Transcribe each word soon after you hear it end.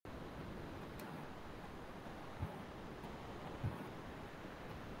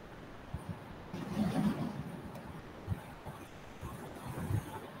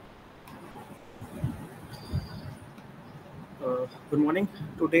Good morning.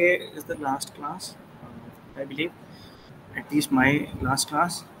 Today is the last class, I believe, at least my last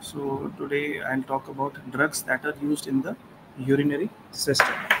class. So today I'll talk about drugs that are used in the urinary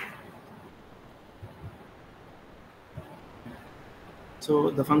system.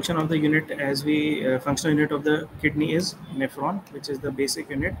 So the function of the unit, as we functional unit of the kidney is nephron, which is the basic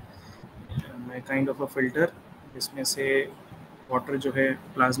unit, a kind of a filter जिसमें से water जो है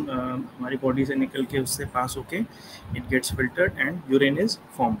plasma हमारी body से निकल के उससे पास होके it gets filtered and urine is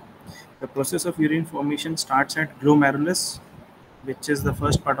form. The process of urine formation starts at glomerulus, which is the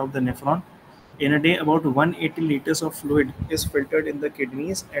first part of the nephron. In a day, about 180 liters of fluid is filtered in the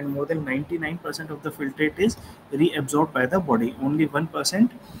kidneys, and more than 99% of the filtrate is reabsorbed by the body. Only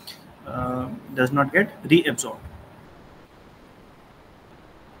 1% does not get reabsorbed.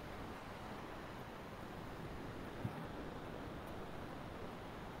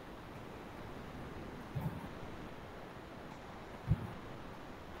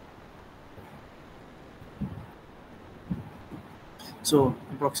 So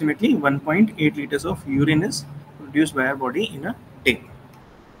approximately 1.8 liters of urine is produced by our body in a day.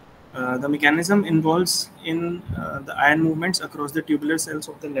 The mechanism involves in the ion movements across the tubular cells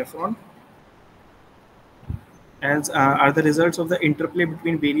of the nephron, as are the results of the interplay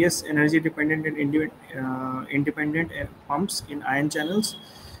between various energy dependent and independent pumps in ion channels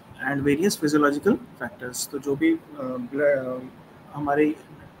and various physiological factors. तो जो भी हमारे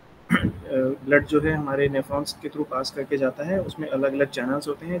blood जो है हमारे nephrons के through pass करके जाता है उसमें अलग अलग चैनल्स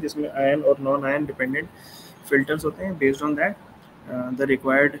होते हैं जिसमें आयन और नॉन आयन डिपेंडेंट फिल्टर्स होते हैं. Based on that the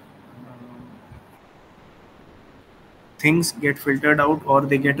required things get filtered out or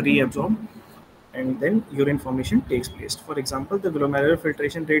they get reabsorbed, and then urine formation takes place. For example, the glomerular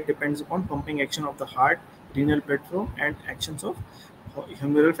filtration rate depends upon pumping action of the heart, renal blood flow, and actions of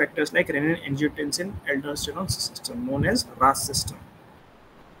humoral factors like renin, angiotensin, aldosterone system, known as RAS system.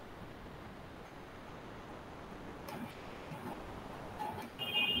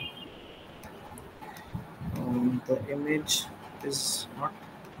 The image is not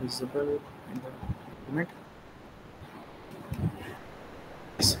visible in the document.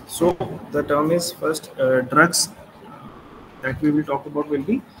 So the term is first drugs that we will talk about will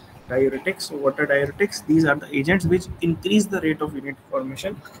be diuretics. So what are diuretics? These are the agents which increase the rate of unit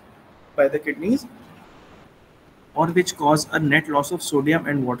formation by the kidneys or which cause a net loss of sodium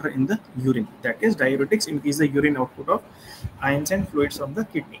and water in the urine. That is, diuretics increase the urine output of ions and fluids from the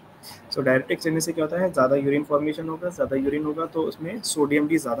kidney. So diuretics लेने से क्या होता है, ज़्यादा urine formation होगा, ज़्यादा urine होगा तो उसमें सोडियम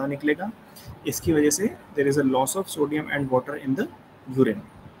भी ज़्यादा निकलेगा. इसकी वजह से there is a loss of sodium and water in the urine.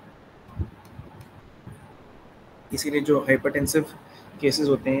 इसीलिए जो हाइपरटेंसिव केसेस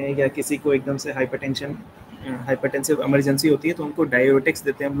होते हैं या किसी को एकदम से हाइपरटेंसिव इमरजेंसी होती है तो उनको डायरेटिक्स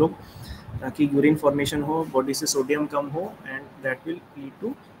देते हैं हम लोग ताकि यूरिन फॉर्मेशन हो, बॉडी से सोडियम कम हो and that will lead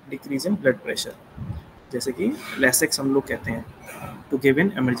to decrease in blood pressure, जैसे कि लैसेक्स हम लोग कहते हैं, to give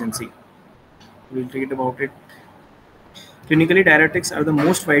in emergency. Will read about it. Clinically, diuretics are the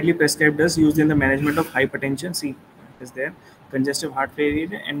most widely prescribed drugs used in the management of hypertension. See, is there congestive heart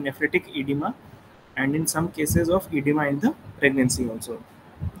failure and nephritic edema, and in some cases of edema in the pregnancy also.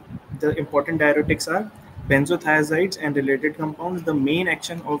 The important diuretics are benzothiazides and related compounds. The main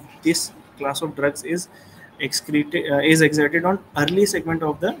action of this class of drugs is exerted on early segment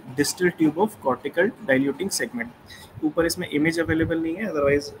of the distal tube of cortical diluting segment. ऊपर इसमें image available नहीं है,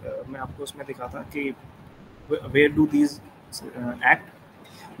 otherwise मैं आपको उसमें दिखाता कि where do these act.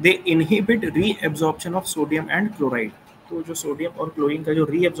 They inhibit reabsorption of sodium and chloride. तो जो सोडियम और क्लोरीन का जो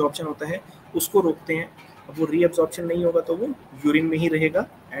रीअब्जॉर्प्शन होता है उसको रोकते हैं. अब वो रीअब्जॉर्प्शन नहीं होगा तो वो यूरिन में ही रहेगा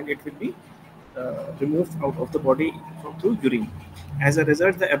and it will be removed out of the body through urine. As a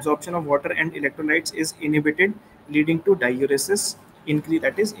result, the absorption of water and electrolytes is inhibited, leading to diuresis,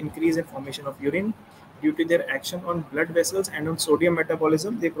 increase in formation of urine. Due to their action on blood vessels and on sodium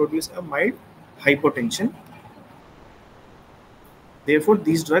metabolism, they produce a mild hypotension. Therefore,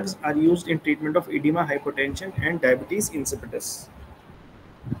 these drugs are used in treatment of edema, hypertension, and diabetes insipidus.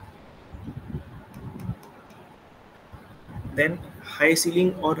 Then high ceiling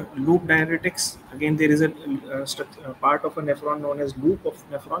or loop diuretics. Again, there is a part of a nephron known as loop of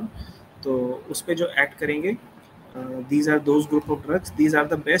nephron. तो उस पे जो act करेंगे, these are those group of drugs. These are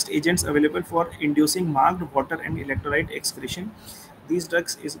the best agents available for inducing marked water and electrolyte excretion. These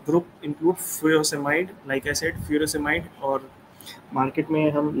drugs include furosemide, like I said, furosemide, और market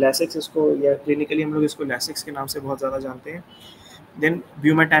में हम लैसेक्स इसको या क्लिनिकली हम लोग इसको लैसेक्स के नाम से बहुत ज़्यादा जानते हैं. Then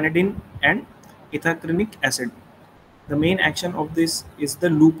ब्यूमेटानिडिन and इथाक्रिनिक acid. The main action of this is the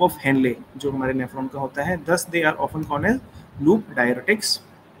loop of Henle जो हमारे नेफ्रॉन का होता है. दस they are often called as loop diuretics.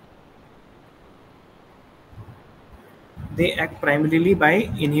 They act primarily by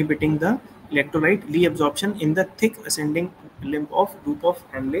inhibiting the electrolyte reabsorption in the thick ascending limb of loop of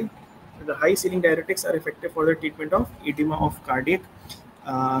Henle. The high ceiling diuretics are effective for the treatment of edema of cardiac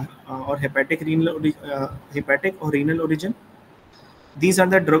or hepatic or renal origin. These are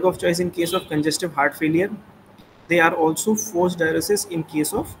the drug of choice in case of congestive heart failure. They are also forced diuresis in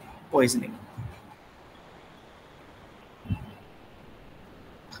case of poisoning.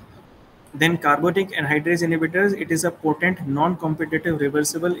 Then carbonic anhydrase inhibitors, it is a potent non-competitive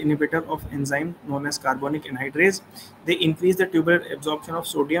reversible inhibitor of enzyme known as carbonic anhydrase. They increase the tubular absorption of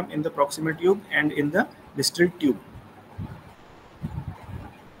sodium in the proximal tube and in the distal tube.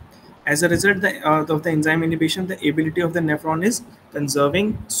 As a result of the enzyme inhibition, the ability of the nephron is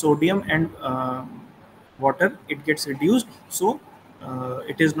conserving sodium and water. It gets reduced, so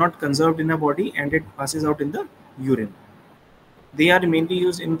it is not conserved in the body and it passes out in the urine. They are mainly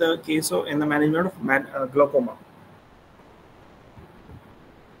used in the case of in the management of glaucoma.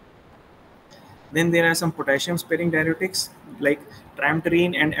 Then there are some potassium sparing diuretics like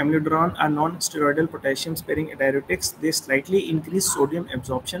tramtarine and amiodarone are non-steroidal potassium sparing diuretics. They slightly increase sodium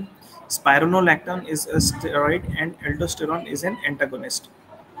absorption. Spironolactone is a steroid and aldosterone is an antagonist.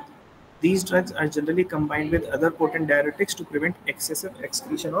 These drugs are generally combined with other potent diuretics to prevent excessive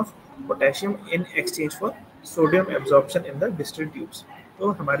excretion of potassium in exchange for sodium absorption in the distal tubes.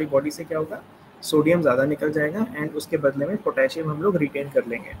 तो हमारी body से क्या होगा, sodium ज़्यादा निकल जाएगा and उसके बदले में पोटेशियम हम लोग रिटेन कर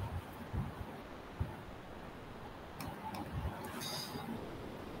लेंगे.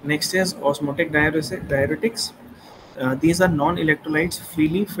 Next is osmotic diuretics. These are non-electrolytes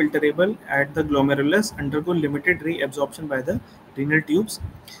freely filterable at the glomerulus, undergo limited reabsorption by the renal tubes.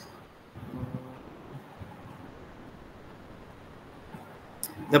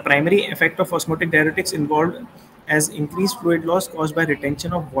 The primary effect of osmotic diuretics involved as increased fluid loss caused by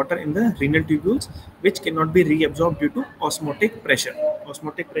retention of water in the renal tubules, which cannot be reabsorbed due to osmotic pressure.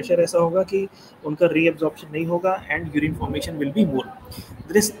 Osmotic pressure ऐसा होगा कि उनका reabsorption नहीं होगा and urine formation will be more.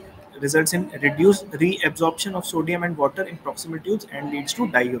 This results in reduced reabsorption of sodium and water in proximal tubes and leads to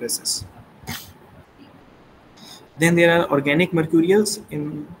diuresis. Then there are organic mercurials.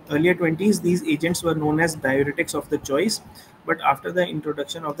 In earlier 20s, these agents were known as diuretics of the choice. But after the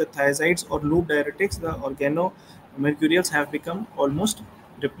introduction of the thiazides or loop diuretics, the organomercurials have become almost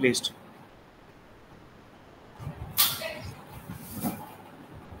replaced.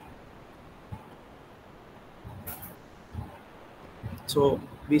 So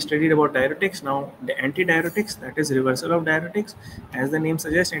we studied about diuretics. Now the antidiuretics, that is reversal of diuretics. As the name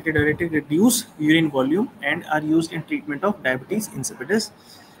suggests, antidiuretics reduce urine volume and are used in treatment of diabetes insipidus.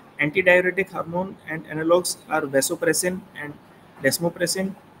 Antidiuretic hormone and analogs are vasopressin and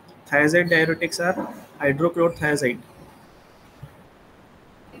desmopressin. Thiazide diuretics are hydrochlorothiazide.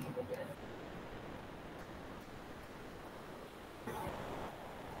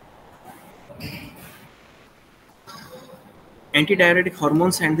 Antidiuretic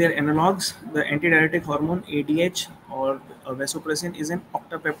hormones and their analogs. The antidiuretic hormone ADH or vasopressin is an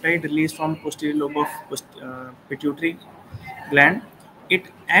octapeptide released from posterior lobe of pituitary gland. It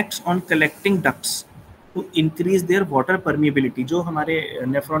acts on collecting ducts to increase their water permeability. जो हमारे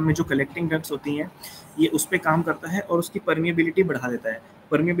nephron में जो collecting ducts होती हैं, ये उस पे काम करता है और उसकी permeability बढ़ा देता है.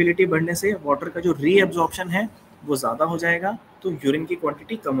 Permeability बढ़ने से water का जो reabsorption है वो ज़्यादा हो जाएगा, तो यूरिन की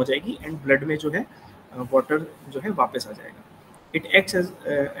क्वांटिटी कम हो जाएगी एंड ब्लड में जो है वाटर जो है वापस आ जाएगा. It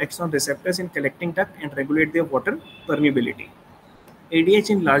acts on receptors in collecting duct and regulate their water permeability. ADH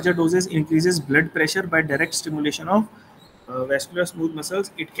in larger doses increases blood pressure by direct stimulation of vascular smooth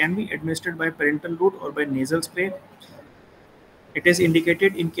muscles. It can be administered by parenteral route or by nasal spray. It is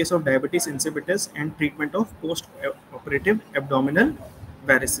indicated in case of diabetes insipidus and treatment of post-operative abdominal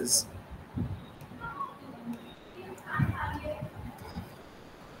varices.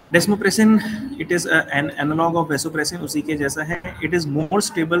 Desmopressin, it is an analog of vasopressin, उसी के जैसा है. It is more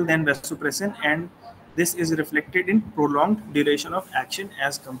stable than vasopressin and this is reflected in prolonged duration of action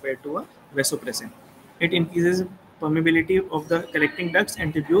as compared to a vasopressin. It increases permeability of the collecting ducts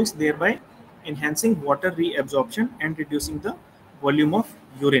and tubules, thereby enhancing water reabsorption and reducing the volume of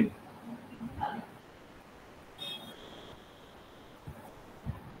urine.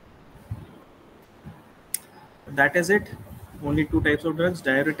 That is it. Only two types of drugs,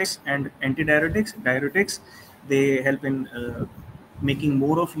 diuretics and antidiuretics. Diuretics, they help in making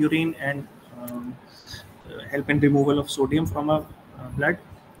more of urine and help in removal of sodium from our blood,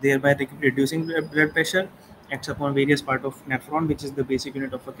 thereby reducing blood pressure. Acts upon various part of nephron, which is the basic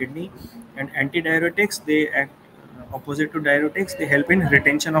unit of a kidney. And antidiuretics, they act opposite to diuretics. They help in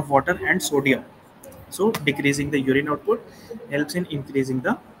retention of water and sodium. So decreasing the urine output helps in increasing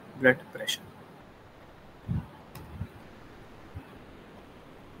the blood pressure.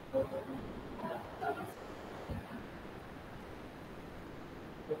 Now,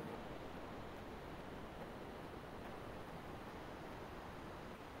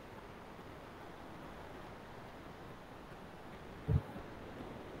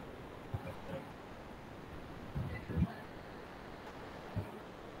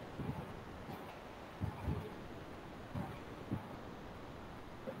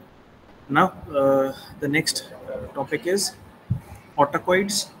 the next topic is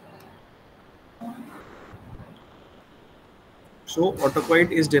autocoids. So,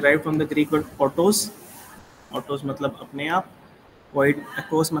 autocoid is derived from the Greek word autos. Autos मतलब अपने आप, coid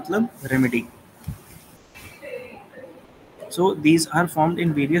acos मतलब remedy. So these are formed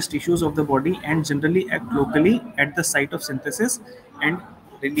in various tissues of the body and generally act locally at the site of synthesis and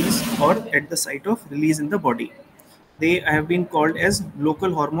release, or at the site of release in the body. They have been called as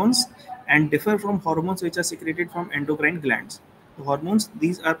local hormones and differ from hormones which are secreted from endocrine glands. The hormones,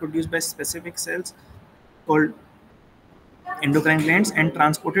 these are produced by specific cells called endocrine glands and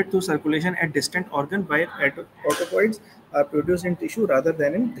transported through circulation at distant organ, while autocoids are produced in tissue rather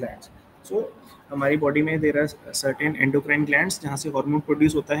than in glands. So हमारी body में there are certain endocrine glands जहाँ से hormone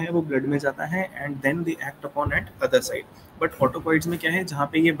produce होता है, वो blood में जाता है and then they act upon eight other side. But ऑटोकॉइड्स में क्या है, जहाँ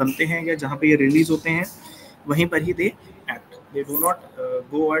पे ये बनते हैं या जहाँ पे ये रिलीज होते हैं वहीं पर ही they act. They do not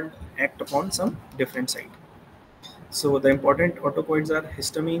go and act upon some different side. So the important ऑटोकॉइड्स are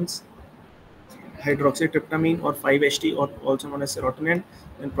histamines, hydroxytryptamine or 5-HT, or also known as serotonin,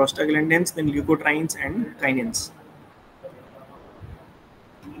 then prostaglandins, then leukotrienes and kinins.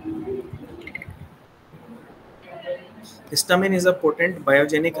 Histamine is a potent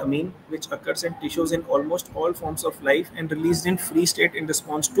biogenic amine which occurs in tissues in almost all forms of life and released in free state in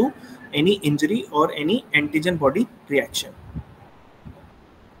response to any injury or any antigen body reaction.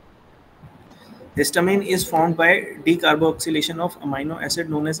 Histamine is formed by decarboxylation of amino acid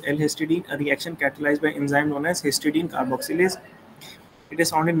known as L-histidine, a reaction catalyzed by enzyme known as histidine carboxylase. It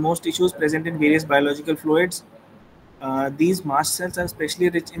is found in most tissues, present in various biological fluids. These mast cells are especially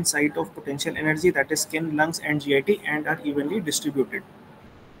rich in site of potential energy, that is skin, lungs and GIT, and are evenly distributed.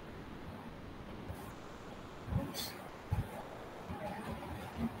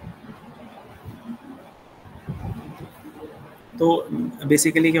 तो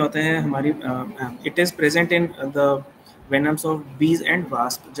basically क्या होता है हमारी, it is present in the venoms of बीज and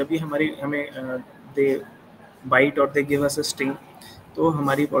wasp. जब भी हमारी हमें दे बाइट और they give us a sting, तो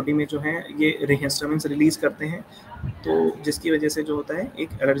हमारी बॉडी में जो है ये हिस्टामिन्स रिलीज करते हैं, तो जिसकी वजह से जो होता है एक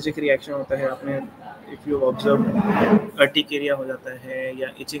एलर्जिक रिएक्शन होता है. आपने इफ़ यू ऑब्जर्व अर्टिकेरिया हो जाता है या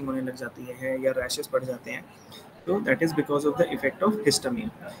इचिंग होने लग जाती है या रैशेस पड़ जाते हैं. So that is because of the effect of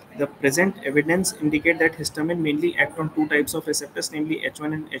histamine. The present evidence indicate that histamine mainly act on two types of receptors, namely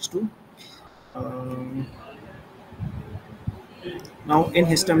H1 and H2. Now in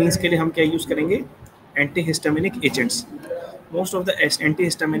histamines के लिए हम क्या यूज करेंगे? Antihistaminic agents. Most of the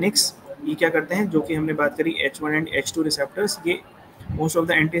antihistaminics ये क्या करते हैं, जो कि हमने बात करी H1 and H2 receptors, ये most of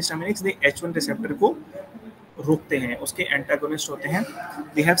the antihistaminics they H1 receptor को रोकते हैं, उसके एंटागोनिस्ट होते हैं.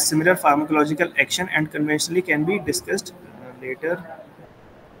 They have similar pharmacological action and conventionally can be discussed later.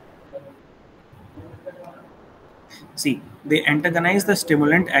 See, they antagonize the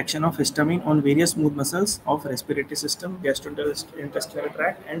stimulant action of histamine on various smooth muscles of respiratory system, gastrointestinal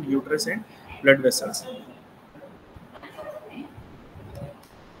tract, and uterus and blood vessels.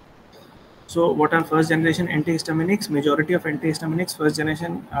 So, what are first generation antihistaminics? Majority of antihistaminics first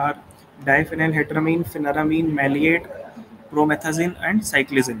generation are diphenylhetramine, phenyramine, maleate, promethazine, and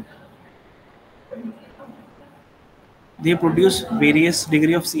cyclizine. They produce various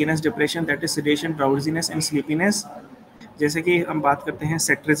degree of CNS depression, that is sedation, drowsiness, and sleepiness. जैसे कि हम बात करते हैं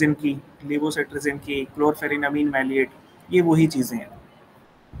cetirizine की, लेवोसेट्रिजिन की, क्लोरफेरिनामीन, मैलिएट, ये वही चीज़ें हैं.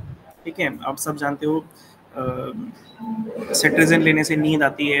 ठीक है, आप सब जानते हो सेट्रिजिन लेने से नींद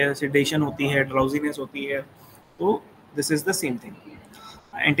आती है, सेडेशन होती है, ड्राउजीनेस होती है, तो this is the same thing.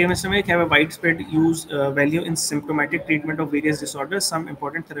 Antihistaminics have a widespread use value in symptomatic treatment of various disorders. Some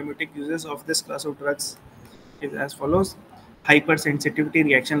important therapeutic uses of this class of drugs is as follows: hypersensitivity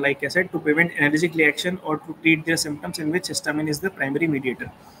reaction, like I said, to prevent allergic reaction or to treat their symptoms in which histamine is the primary mediator.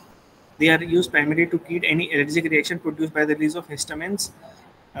 They are used primarily to treat any allergic reaction produced by the release of histamines,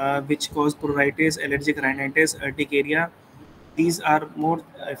 which cause pruritus, allergic rhinitis, urticaria. These are more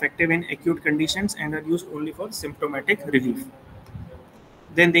effective in acute conditions and are used only for symptomatic relief.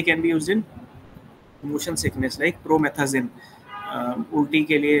 Then they can be used in motion sickness, like promethazine. उल्टी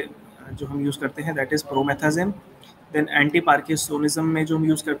के लिए जो हम use करते हैं, that is promethazine. Then anti-Parkinsonism में जो हम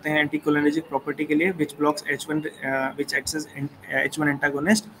यूज़ करते हैं एंटीकोलिनर्जिक प्रॉपर्टी के लिए, which blocks H1, which acts as H1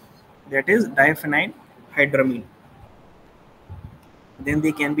 antagonist, that is diphenylhydramine. Then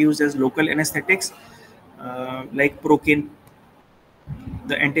they can be used as local anesthetics like procaine.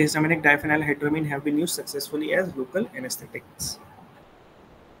 The antihistaminic diphenylhydramine have been used successfully as local anesthetics.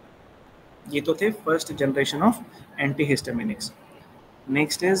 ये तो थे first generation of antihistaminics.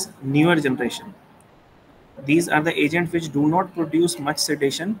 Next is newer generation. These are the agents which do not produce much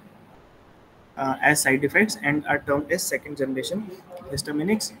sedation as side effects and are termed as second generation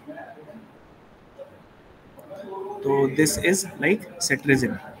histaminics. So this is like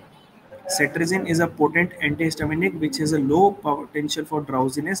cetirizine. Cetirizine is a potent antihistaminic which has a low potential for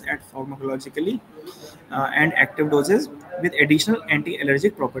drowsiness at pharmacologically and active doses with additional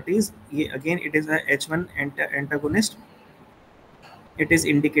anti-allergic properties. Again, it is a H1 antagonist. It is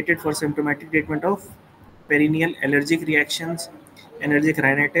indicated for symptomatic treatment of perennial allergic reactions, allergic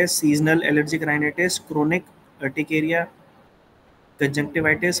rhinitis, seasonal allergic rhinitis, chronic urticaria,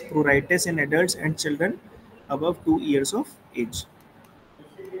 conjunctivitis, pruritus in adults and children above 2 years of age.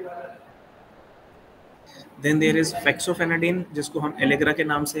 Then there is फेक्सोफेनाडिन, जिसको हम Allegra के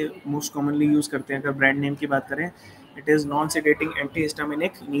नाम से most commonly use करते हैं अगर brand name की बात करें. इट इज़ नॉन सेडेटिंग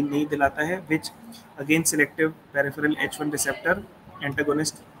एंटीहिस्टामिनिक, नींद नहीं दिलाता है, which again selective peripheral H1 receptor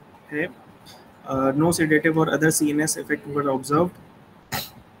antagonist है. नो सेडेटिव और other CNS effect were observed.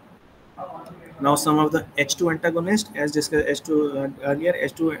 Now some of the H2 antagonists, as discussed H2 earlier,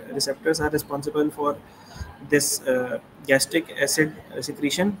 H2 receptors are responsible for this gastric acid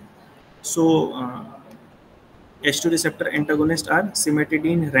secretion. So H2 receptor antagonists are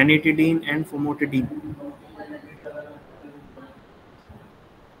cimetidine, ranitidine and famotidine.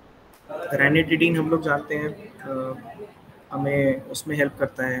 ranitidine हम लोग जानते हैं हमें उसमें help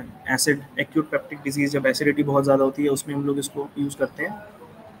करता है acid acute peptic disease, जब acidity बहुत ज़्यादा होती है उसमें हम लोग इसको यूज़ करते हैं.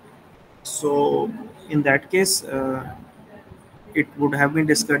 So in that case, it would have been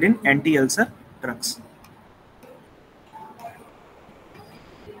discussed in anti-ulcer drugs.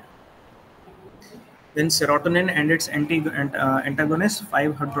 Then serotonin and its antagonist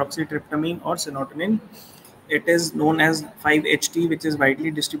 5-hydroxytryptamine or serotonin. It is known as 5-HT, which is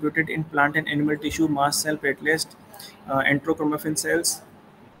widely distributed in plant and animal tissue, mast cell, platelets, enterochromaffin cells,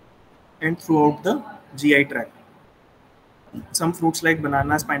 and throughout the GI tract. Some fruits like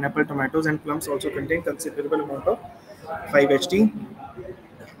bananas, pineapple, tomatoes, and plums also contain considerable amount of 5-HT.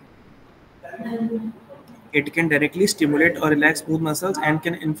 It can directly stimulate or relax smooth muscles and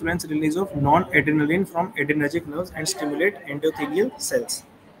can influence release of non-adrenaline from adrenergic nerves and stimulate endothelial cells.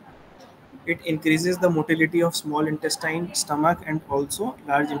 It increases the motility of small intestine, stomach, and also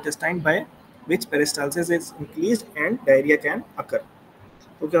large intestine, by which peristalsis is increased and diarrhea can occur.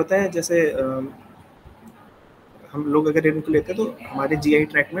 तो क्या होता है, जैसे हम लोग अगर इनको लेते हैं तो हमारे जीआई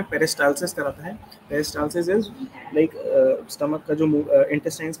ट्रैक्ट में पेरिस्टाल्सिस कराता है. पेरिस्टाल्सिस इज लाइक स्टमक का जो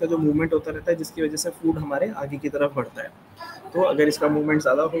इंटेस्टाइन्स का जो मूवमेंट होता रहता है, जिसकी वजह से फूड हमारे आगे की तरफ बढ़ता है. तो अगर इसका मूवमेंट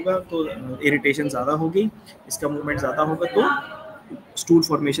ज़्यादा होगा तो इरिटेशन ज़्यादा होगी, इसका मूवमेंट ज़्यादा होगा तो स्टूल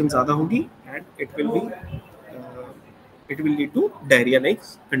फॉर्मेशन ज़्यादा होगी and it will lead to diarrhoea like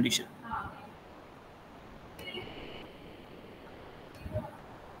condition.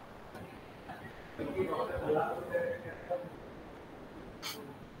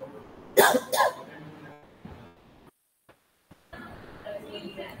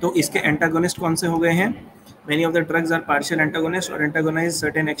 तो इसके एंटागोनिस्ट कौन से हो गए हैं? Many of the drugs are partial antagonists or antagonize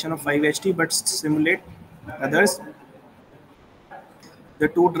certain action of 5-HT but stimulate others. The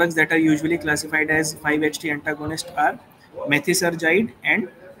two drugs that are usually classified as 5-HT antagonists are methisergide and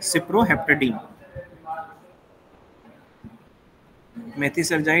cyproheptadine.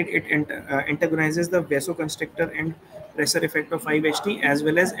 Methisergide, it antagonizes the vasoconstrictor and pressor effect of 5-HT as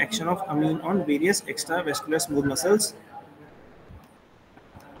well as action of amine on various extravascular smooth muscles.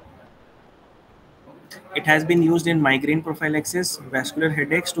 It has been used in migraine prophylaxis, vascular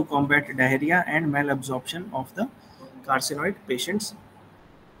headaches, to combat diarrhea and malabsorption of the carcinoid patients.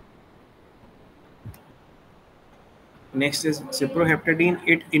 Next is cyproheptadine.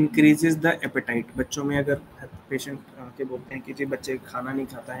 It increases the appetite. बच्चों में अगर patient के बोलते हैं कि जी बच्चे खाना नहीं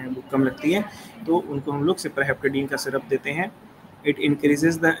खाता है, भूख कम लगती है, तो उनको हम लोग cyproheptadine का सिरप देते हैं. It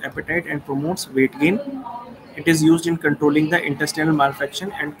increases the appetite and promotes weight gain. It is used in controlling the intestinal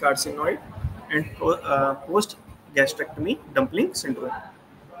malfunction and carcinoid and post-gastrectomy dumpling syndrome.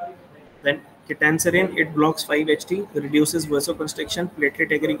 Then ketanserin, it blocks 5-HT, reduces vasoconstriction,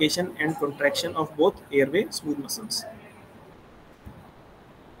 platelet aggregation, and contraction of both airway smooth muscles.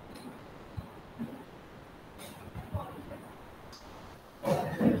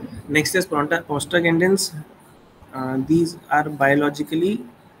 Next is prostaglandins. These are biologically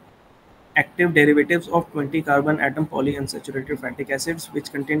active derivatives of 20 carbon atom polyunsaturated fatty acids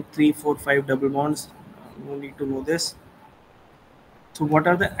which contain 3, 4, 5 double bonds. No need to know this. So what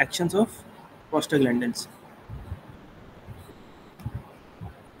are the actions of prostaglandins?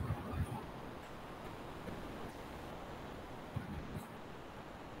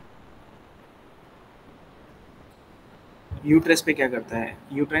 Uterus पे क्या करता है?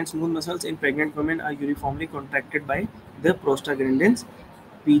 Uterine smooth muscles in pregnant women are uniformly contracted by the prostaglandins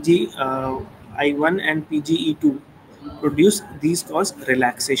PGI1 and PGE2 produce these cause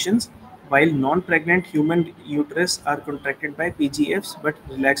relaxations, while non-pregnant human uterus are contracted by PGFs but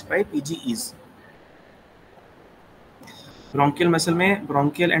relaxed by PGEs. Bronchial muscle में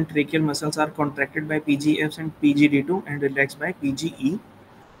bronchial and tracheal muscles are contracted by PGFs and PGD2 and relaxed by PGE.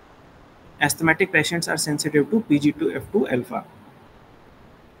 Asthmatic patients are sensitive to PG2F2 alpha.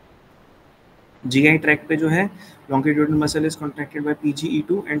 GI tract पे जो है longitudinal muscle is contracted by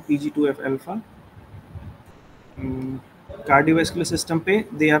PGE2 and PG2F alpha. Cardiovascular system पे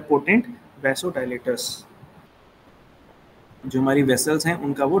they are potent vasodilators. जो हमारी vessels हैं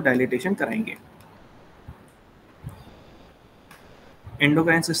उनका वो dilatation कराएंगे.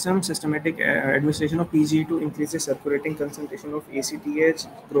 Endocrine system systematic administration of PGE2 increases circulating concentration of ACTH,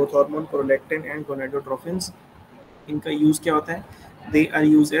 growth hormone, prolactin and gonadotrophins. इनका use क्या होता है? They are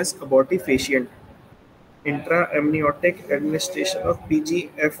used as abortifacient. Intraamniotic administration of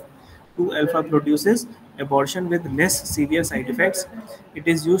PGF2 alpha produces abortion with less severe side effects. It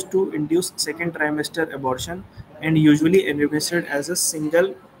is used to induce second trimester abortion and usually administered as a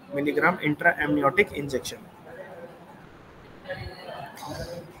single milligram intraamniotic injection.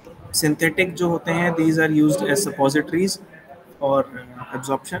 Synthetic जो होते हैं, these are used as suppositories for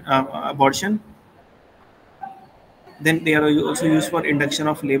abortion. Then they are also used for induction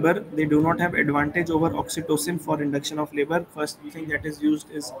of labor. They do not have advantage over oxytocin for induction of labor. First thing that is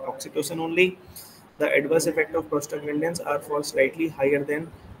used is oxytocin only. The adverse effect of prostaglandins are for slightly higher than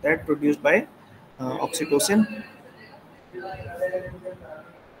that produced by oxytocin.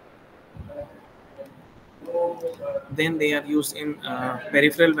 Then they are used in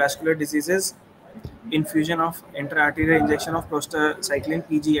peripheral vascular diseases. Infusion of intraarterial injection of prostacyclin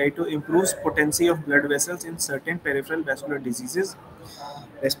PGI2 improves potency of blood vessels in certain peripheral vascular diseases.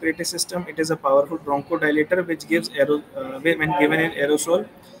 Respiratory system, it is a powerful bronchodilator which gives when given in aerosol.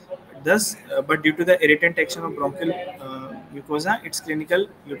 Thus, but due to the irritant action of bronchial mucosa, its clinical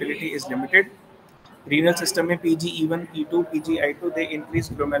utility is limited. Renal system में PGE1, E2, PGI2 they increase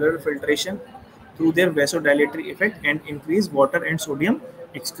glomerular filtration through their vasodilatory effect and increase water and sodium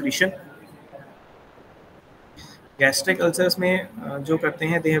excretion. Gastric ulcers में जो करते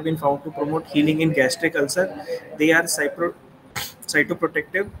हैं, they have been found to promote healing in gastric ulcer. They are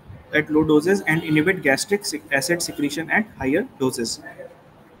cytoprotective at low doses and inhibit gastric acid secretion at higher doses.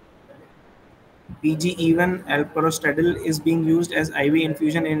 PGE1 alprostadil is being used as IV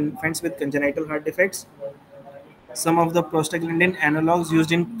infusion in infants with congenital heart defects. Some of the prostaglandin analogs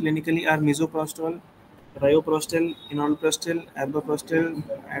used in clinically are misoprostol, rioprostil, enolprostil, arboprostil,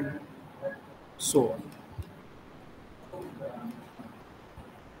 and so on.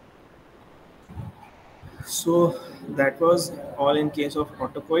 So that was all in case of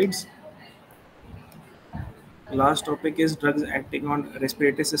corticoids. Last topic is drugs acting on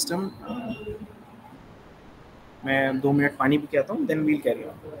respiratory system. मैं 2 minute पानी P के आता हूँ, then we'll carry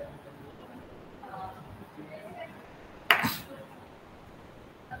on.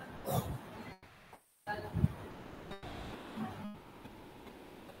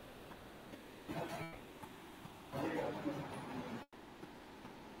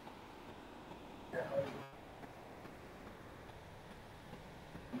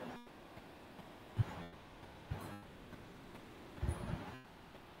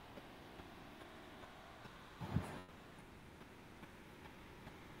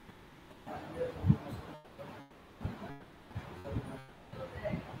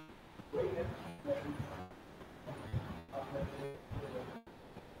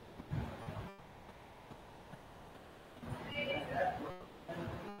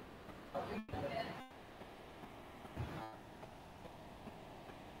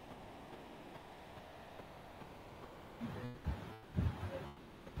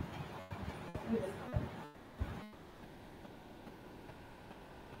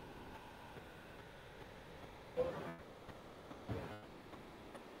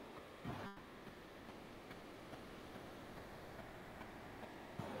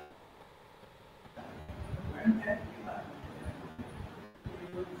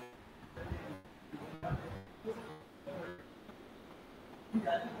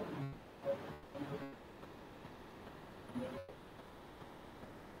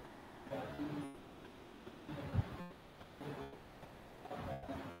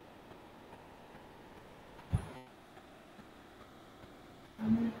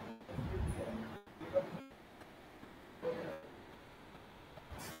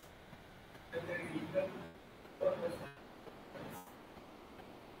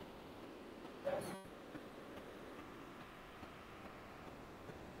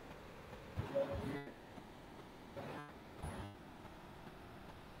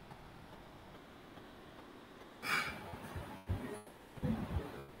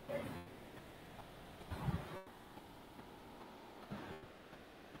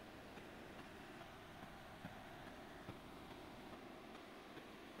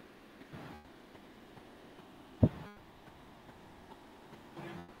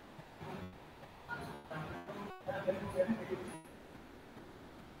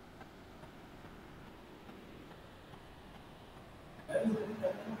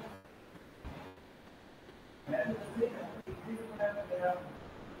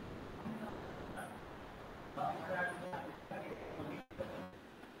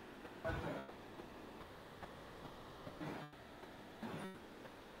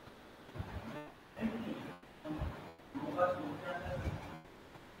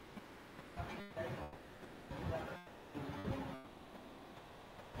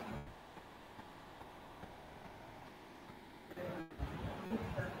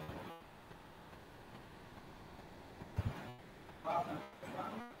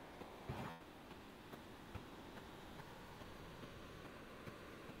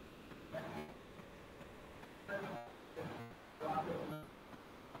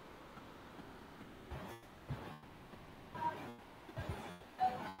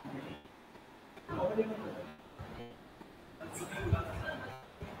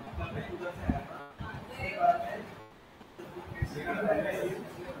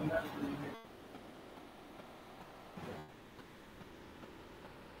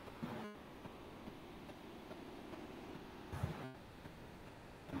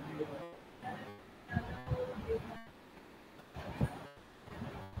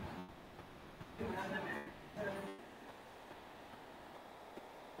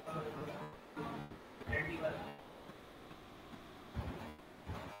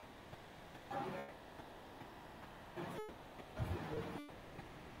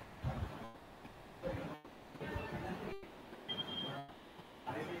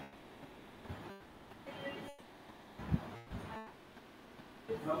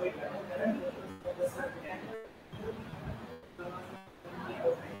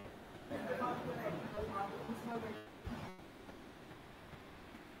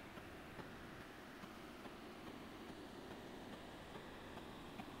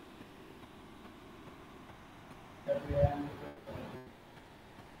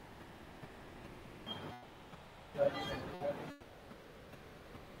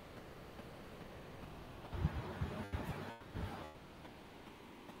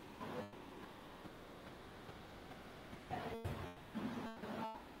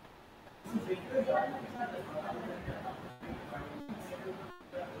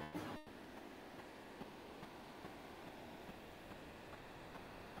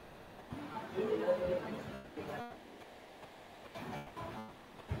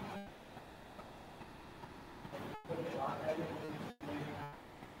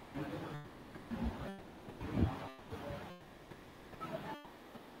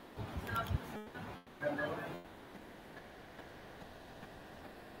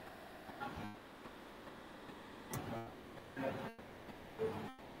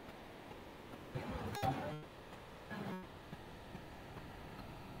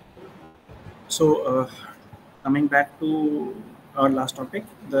 So, coming back to our last topic,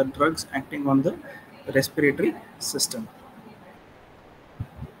 the drugs acting on the respiratory system.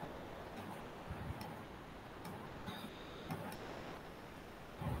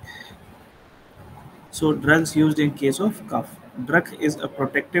 So, drugs used in case of cough. Drug is a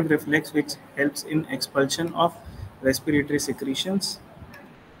protective reflex which helps in expulsion of respiratory secretions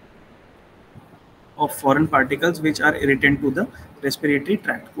of foreign particles which are irritant to the respiratory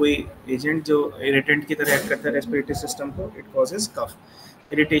tract. कोई agent जो irritant की तरह act करता है respiratory system को, it causes cough.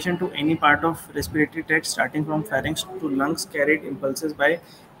 Irritation to any part of respiratory tract starting from pharynx to lungs carried impulses by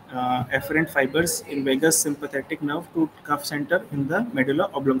afferent fibers in vagus sympathetic nerve to cough center in the medulla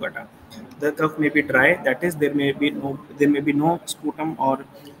oblongata. The cough may be dry, that is there may be no sputum, or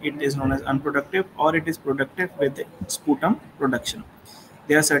it is known as unproductive, or it is productive with sputum production.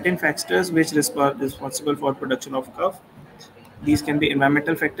 There are certain factors which responsible for production of cough. These can be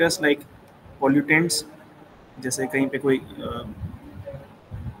environmental factors like pollutants, जैसे कहीं पे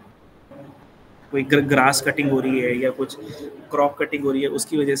कोई grass cutting हो रही है या कुछ crop cutting हो रही है,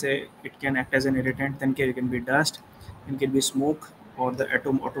 उसकी वजह से it can act as an irritant. Then can be dust, then can be smoke, or the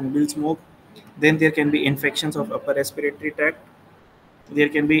automobile smoke. Then there can be infections of upper respiratory tract. There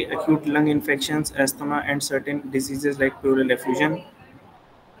can be acute lung infections, asthma, and certain diseases like pleural effusion.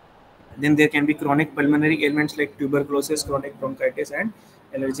 Then there can be chronic pulmonary ailments like tuberculosis, chronic bronchitis, and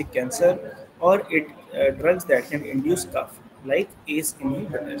allergic cancer, or drugs that can induce cough, like ACE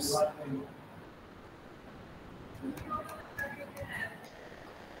inhibitors.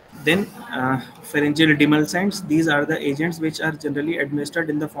 Then pharyngeal demulcents. These are the agents which are generally administered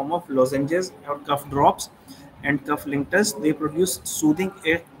in the form of lozenges or cough drops and cuff linctus. They produce soothing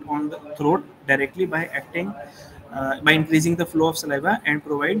effect on the throat directly by acting by increasing the flow of saliva and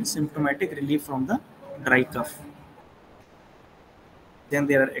provide symptomatic relief from the dry cough. Then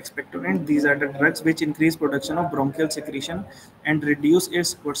there are expectorants. These are the drugs which increase production of bronchial secretion and reduce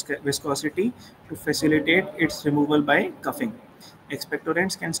its viscosity to facilitate its removal by coughing.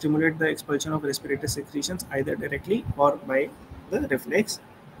 Expectorants can stimulate the expulsion of respiratory secretions either directly or by the reflex.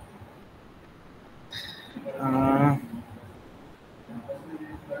 Uh,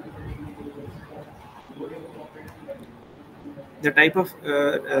 the type of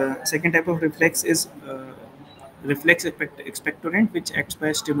second type of reflex is reflex expectorant, which acts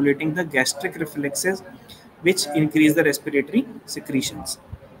by stimulating the gastric reflexes, which increase the respiratory secretions.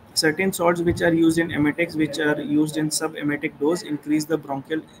 Certain salts which are used in emetics, which are used in subemetic dose, increase the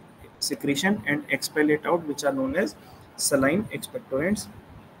bronchial secretion and expel it out, which are known as saline expectorants.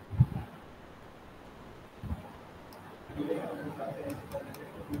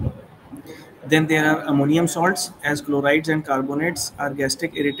 Then there are ammonium salts, as chlorides and carbonates are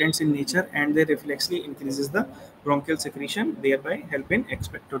gastric irritants in nature, and they reflexly increases the bronchial secretion, thereby help in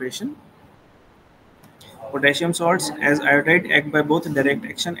expectoration. Potassium salts, as iodide, act by both direct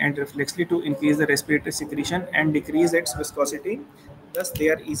action and reflexly to increase the respiratory secretion and decrease its viscosity. Thus, they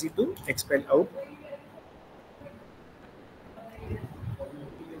are easy to expel out.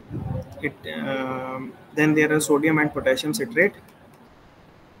 Then there are sodium and potassium citrate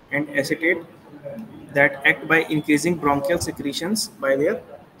and acetate that act by increasing bronchial secretions by their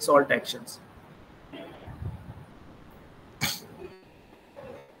salt actions.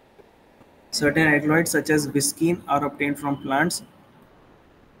 Certain alkaloids such as whiskine are obtained from plants.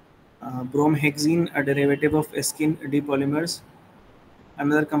 Bromhexine, a derivative of eskein depolymers.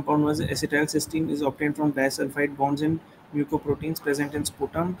 Another compound was acetylcysteine, is obtained from disulfide bonds in mucoproteins present in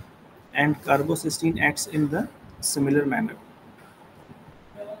sputum, and carbocysteine acts in the similar manner.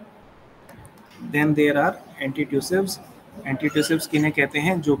 Then there are antitussives. Antitussives किन्हें कहते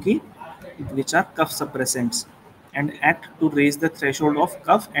हैं जो कि which are cough suppressants and act to raise the threshold of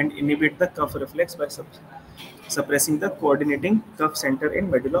cough and inhibit the cough reflex by suppressing the coordinating cough center in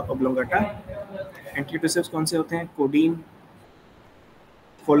medulla oblongata. Antitussives कौन से होते हैं? Codeine,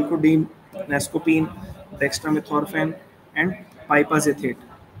 फोल्कोडीन, नेस्कोपीन, डेक्स्ट्रामेथोर्फेन and pipazethate.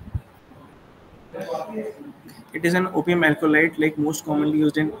 It is an opium alkaloid, like most commonly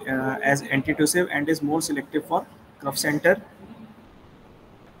used in as antitussive, and is more selective for cough center.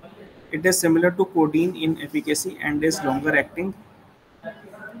 It is similar to codeine in efficacy and is longer acting.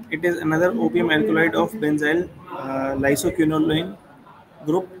 It is another opium alkaloid of benzyl lysoquinoline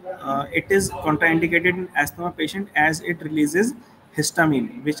group. It is contraindicated in asthma patient as it releases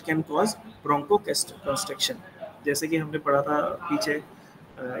histamine, which can cause bronchoconstriction. जैसे कि हमने पढ़ा था पीछे,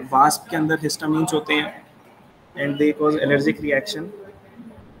 wasp के अंदर histamines होते हैं and they cause allergic reaction.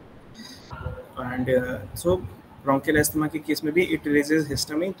 And so bronchial asthma के केस में भी it releases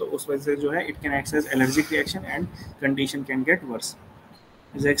histamine, तो उस वजह से जो है it can act as allergic reaction and condition can get worse.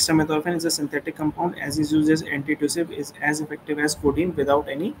 Dextromethorphan is a synthetic compound, as is used as antitussive, is as effective as codeine without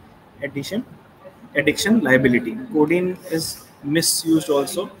any addiction liability. Codeine is misused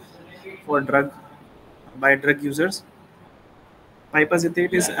also for by drug users.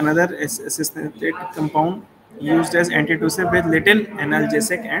 Pipazethate is another synthetic compound used as antitussive with little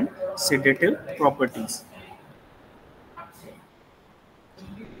analgesic and sedative properties.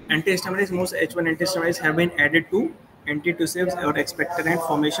 Antihistamines, most H1 antihistamines have been added to antitussives or expectorant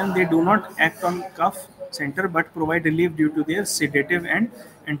formation. They do not act on cough center but provide relief due to their sedative and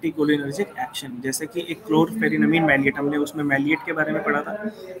anticholinergic action. जैसे कि एक क्लोरफेरिनामिन मैलिएट, हमने उसमें मैलिएट के बारे में पढ़ा था.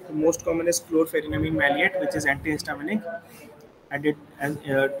 Most common is क्लोरफेरिनामिन मैलिएट, which is antihistaminic, added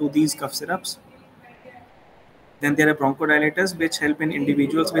to these cough syrups. Then there are bronchodilators, which help in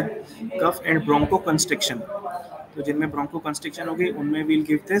individuals with cough and bronchoconstriction. तो जिनमें bronchoconstriction होगी उनमें we'll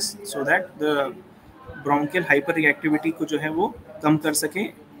give this so that the bronchial hyperreactivity को जो है वो कम कर सके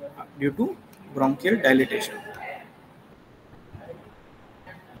due to bronchial dilatation.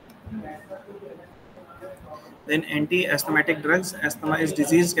 Then anti-asthmatic drugs. Asthma is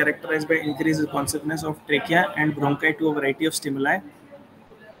disease characterized by increased responsiveness of trachea and bronchi to a variety of stimuli.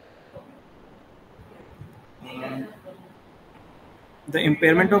 The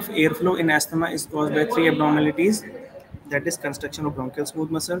impairment of airflow in asthma is caused by three abnormalities, that is constriction of bronchial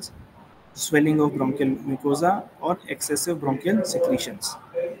smooth muscles, swelling of bronchial mucosa, or excessive bronchial secretions.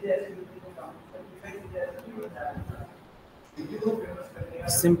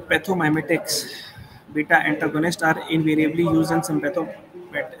 Sympathomimetics. Beta antagonists are invariably used in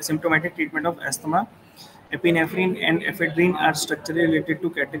symptomatic treatment of asthma. Epinephrine and ephedrine are structurally related to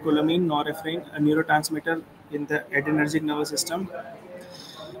catecholamine, norepinephrine, a neurotransmitter in the adrenergic nervous system.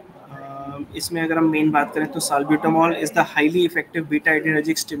 इसमें अगर हम main बात करें तो साल्ब्यूटामॉल is the highly effective beta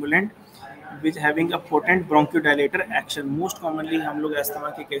adrenergic stimulant which having a potent ब्रोंकियोडायलेटर action. Most commonly हम लोग asthma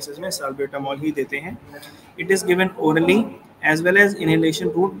के cases में साल्ब्यूटामॉल ही देते हैं. It is given orally as well as inhalation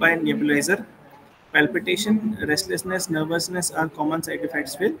root bye nebuliser. Palpitation, restlessness, nervousness are common side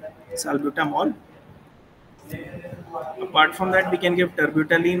effects with salbutamol. Apart from that, we can give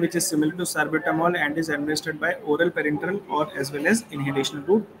terbutaline, which is similar to salbutamol and is administered by oral parenteral or as well as inhalation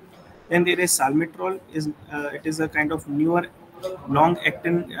route. Then there is salmeterol. It is a kind of newer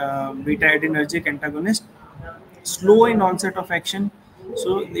long-acting beta adrenergic antagonist, slow in onset of action.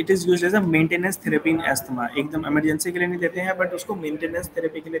 So it is used as a maintenance therapy in asthma. एकदम emergency के लिए नहीं देते हैं, but उसको maintenance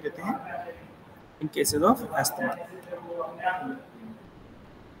therapy के लिए देते हैं in cases of asthma.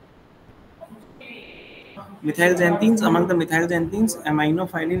 Methylxanthines. Among the methylxanthines,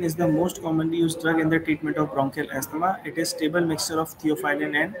 aminophylline is the most commonly used drug in the treatment of bronchial asthma. It is stable mixture of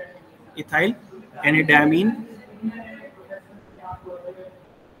theophylline and ethyl anidiamine.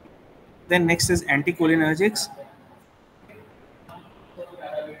 Then next is anticholinergics.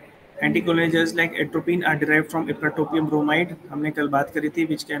 Anticholinergics like atropine are derived from ipratropium bromide. हमने कल बात करी थी,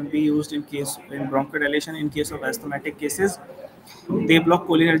 which can be used in bronchodilation in case of asthmatic cases. They block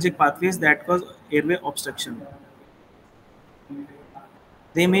cholinergic pathways that cause airway obstruction.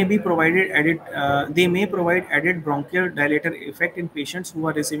 They may provide added bronchial dilator effect in patients who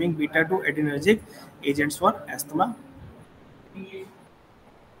are receiving beta-2 adrenergic agents for asthma.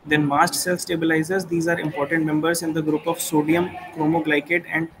 Then mast cell stabilizers. These are important members in the group of sodium chromoglycate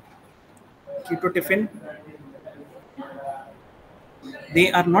and ketotifen. They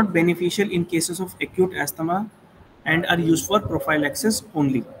are not beneficial in cases of acute asthma and are used for prophylaxis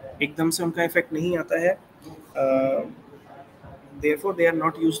only. एकदम से उनका effect नहीं आता है. Therefore, they are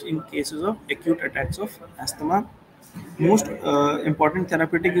not used in cases of acute attacks of asthma. Most important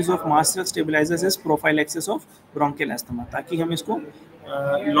therapeutic use of mast cell stabilizers is prophylaxis of bronchial asthma. ताकि हम इसको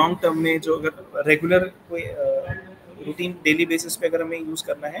long term में जो अगर regular कोई रूटीन डेली बेसिस पे अगर हमें यूज़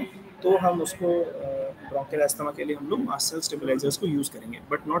करना है तो हम उसको ब्रोंकियल अस्थमा के लिए हम लोग मास्ट सेल स्टेबलाइजर्स को यूज़ करेंगे,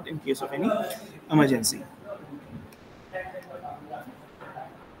 but not in case of any emergency.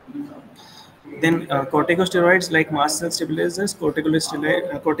 Then corticosteroids like mast cell stabilizers,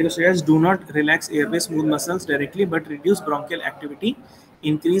 corticosteroids do not relax airway smooth muscles directly but reduce bronchial activity,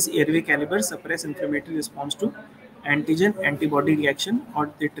 increase airway caliber, suppress inflammatory response to antigen antibody reaction, or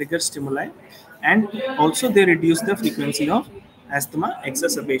they trigger stimuli, and also they reduce the frequency of asthma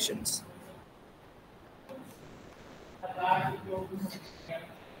exacerbations.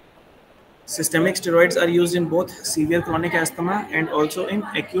 Systemic steroids are used in both severe chronic asthma and also in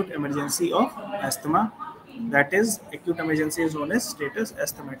acute emergency of asthma. That is, acute emergency is known as status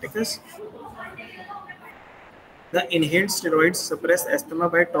asthmaticus. The inhaled steroids suppress asthma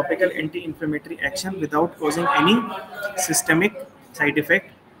by topical anti-inflammatory action without causing any systemic side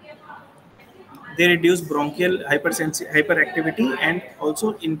effect. They reduce bronchial hyperactivity and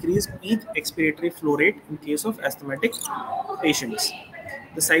also increase peak expiratory flow rate in case of asthmatic patients.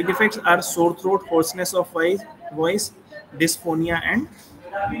 The side effects are sore throat, hoarseness of voice, dysphonia, and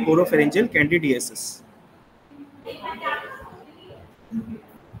oropharyngeal candidiasis.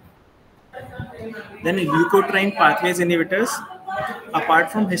 Then leukotriene pathways inhibitors. Apart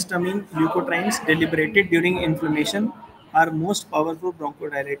from histamine, leukotrienes deliberated during inflammation are most powerful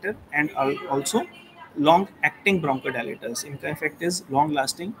bronchodilator and are also long-acting bronchodilators. Inka effect is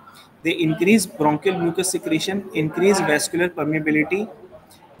long-lasting. They increase bronchial mucus secretion, increase vascular permeability,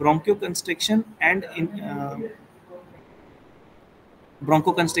 bronchoconstriction, and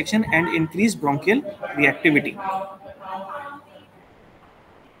increase bronchial reactivity.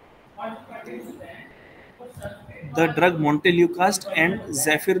 The drug montelukast and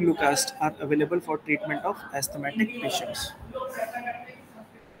zafirlukast are available for treatment of asthmatic patients.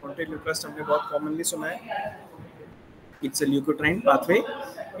 Montelukast हमने बहुत commonly सुना है. It's a leukotriene pathway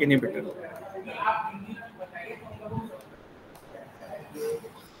inhibitor.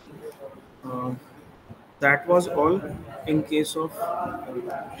 That was all in case of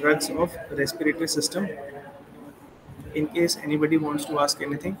drugs of respiratory system. In case anybody wants to ask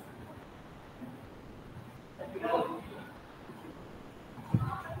anything.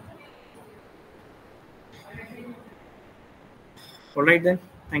 All right then.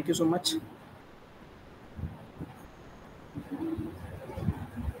 Thank you so much.